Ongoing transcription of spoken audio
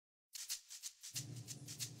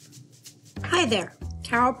Hi there,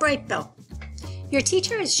 Carol Brightbill. Your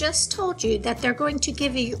teacher has just told you that they're going to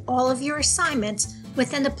give you all of your assignments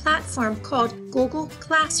within a platform called Google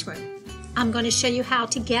Classroom. I'm going to show you how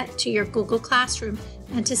to get to your Google Classroom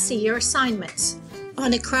and to see your assignments.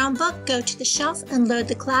 On a Chromebook, go to the shelf and load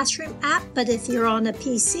the Classroom app, but if you're on a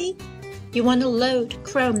PC, you want to load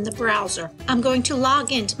Chrome, the browser. I'm going to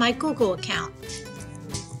log into my Google account.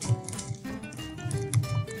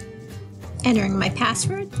 Entering my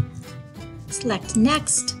password. Select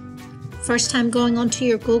Next. First time going onto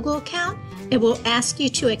your Google account, it will ask you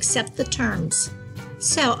to accept the terms.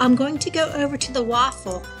 So I'm going to go over to the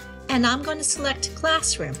waffle and I'm going to select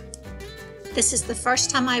Classroom. This is the first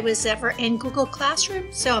time I was ever in Google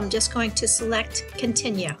Classroom, so I'm just going to select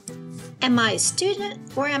Continue. Am I a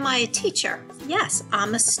student or am I a teacher? Yes,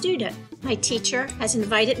 I'm a student. My teacher has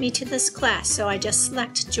invited me to this class, so I just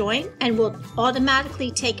select Join and will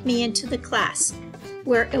automatically take me into the class,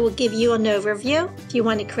 where it will give you an overview. If you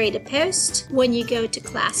want to create a post, when you go to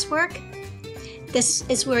classwork, this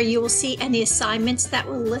is where you will see any assignments that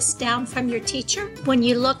will list down from your teacher. When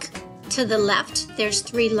you look to the left, there's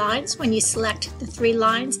 3 lines. When you select the 3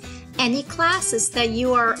 lines, any classes that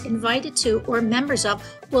you are invited to or members of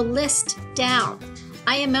will list down.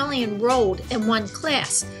 I am only enrolled in one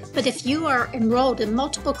class, but if you are enrolled in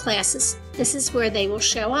multiple classes, this is where they will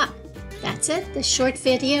show up. That's it. This short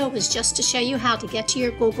video was just to show you how to get to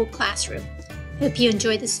your Google Classroom. Hope you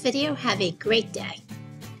enjoyed this video. Have a great day.